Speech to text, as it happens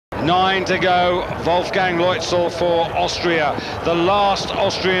9 to go. Wolfgang Leutzel for Austria, the last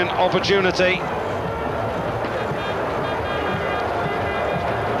Austrian opportunity.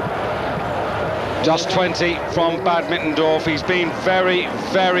 Just 20 from Bad Mittendorf. He's been very,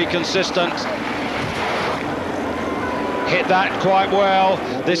 very consistent. Hit that quite well.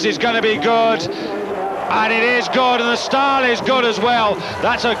 This is going to be good. And it is good, and the style is good as well.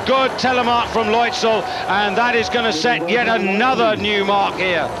 That's a good telemark from Leutzel, and that is going to set yet another new mark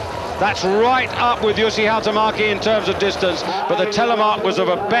here. That's right up with Jussi Hautomaki in terms of distance, but the telemark was of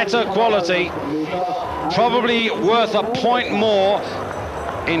a better quality, probably worth a point more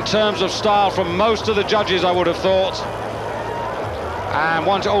in terms of style from most of the judges, I would have thought. And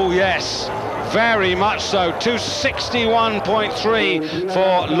oh yes, very much so. 261.3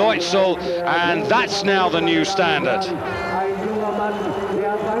 for Leutzel, and that's now the new standard.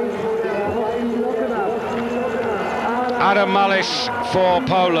 Adam Małysz for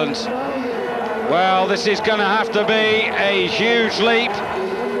Poland. Well, this is going to have to be a huge leap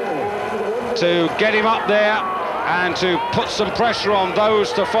to get him up there and to put some pressure on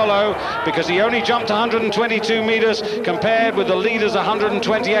those to follow, because he only jumped 122 meters compared with the leaders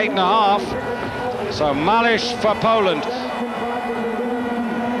 128.5. So Małysz for Poland.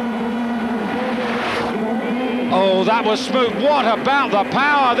 Oh, that was smooth. What about the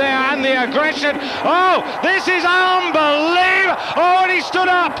power there and the aggression? Oh, this is unbelievable. Oh, and he stood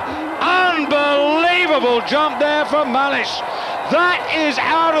up. Unbelievable jump there from Małysz. That is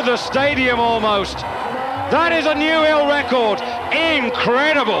out of the stadium almost. That is a new hill record.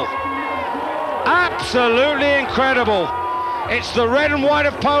 Incredible. Absolutely incredible. It's the red and white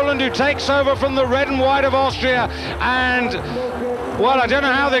of Poland who takes over from the red and white of Austria. And, well, I don't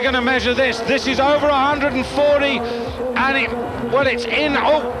know how they're going to measure this. This is over 140. And it's in.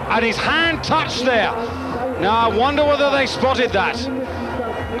 Oh, and his hand touched there. Now, I wonder whether they spotted that.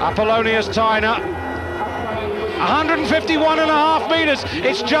 Apollonius Tyner. 151.5 meters.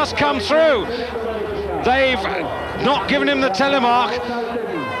 It's just come through. They've not given him the telemark,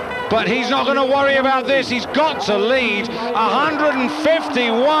 but he's not going to worry about this. He's got to lead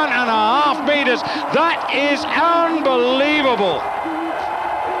 151.5 meters. That is unbelievable.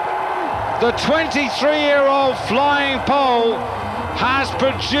 The 23-year-old flying Pole has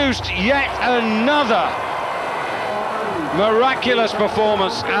produced yet another miraculous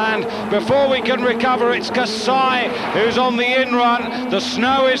performance, and before we can recover, it's Kasai who's on the in-run. The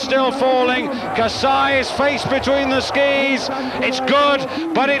snow is still falling. Kasai is faced between the skis. It's good,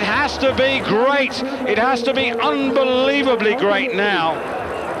 but it has to be great. It has to be unbelievably great now.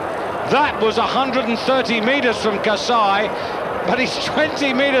 That was 130 meters from Kasai, but he's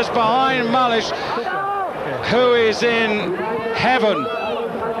 20 meters behind Małysz, who is in heaven.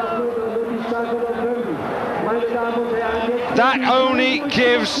 That only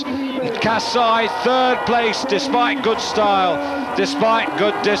gives Kasai third place despite good style, despite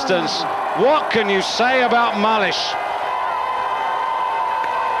good distance. What can you say about Małysz?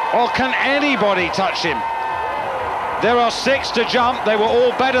 Or can anybody touch him? There are 6 to jump. They were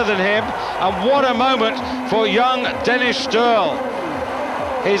all better than him. And what a moment for young Dennis Sturl.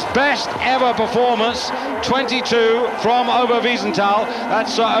 His best ever performance, 22 from Oberwiesenthal.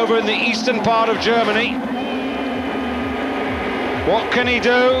 That's over in the eastern part of Germany. What can he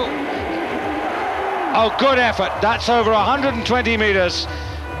do? Oh, good effort. That's over 120 meters.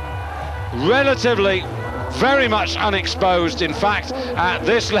 Relatively, very much unexposed. In fact, at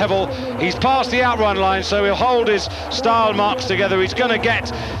this level, he's past the outrun line, so he'll hold his style marks together. He's going to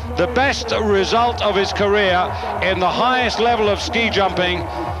get the best result of his career in the highest level of ski jumping.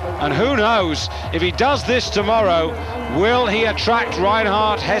 And who knows, if he does this tomorrow, will he attract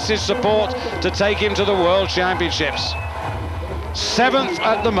Reinhard Hess's support to take him to the World Championships? 7th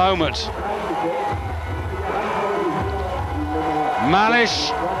at the moment.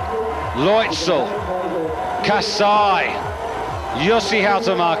 Małysz, Leutzel, Kasai, Jussi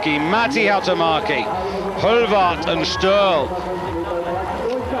Hautomaki, Matti Hautomaki, Hulvart and Sturl.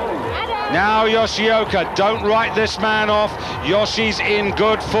 Now Yoshioka, don't write this man off. Yoshi's in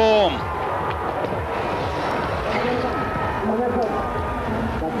good form.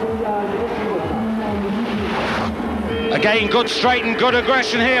 Again, good straight and good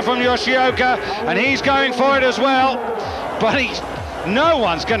aggression here from Yoshioka, and he's going for it as well. But no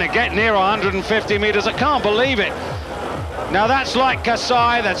one's going to get near 150 meters. I can't believe it. Now that's like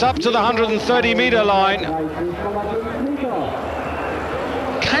Kasai, that's up to the 130-meter line.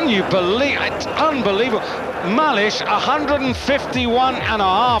 Can you believe it? It's unbelievable. Małysza,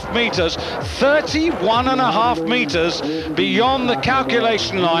 151.5 metres, 31.5 metres beyond the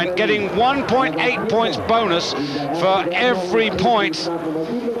calculation line, getting 1.8 points bonus for every point.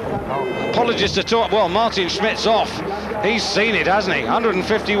 Apologies to talk. Well, Martin Schmidt's off. He's seen it, hasn't he?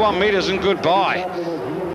 151 metres and goodbye.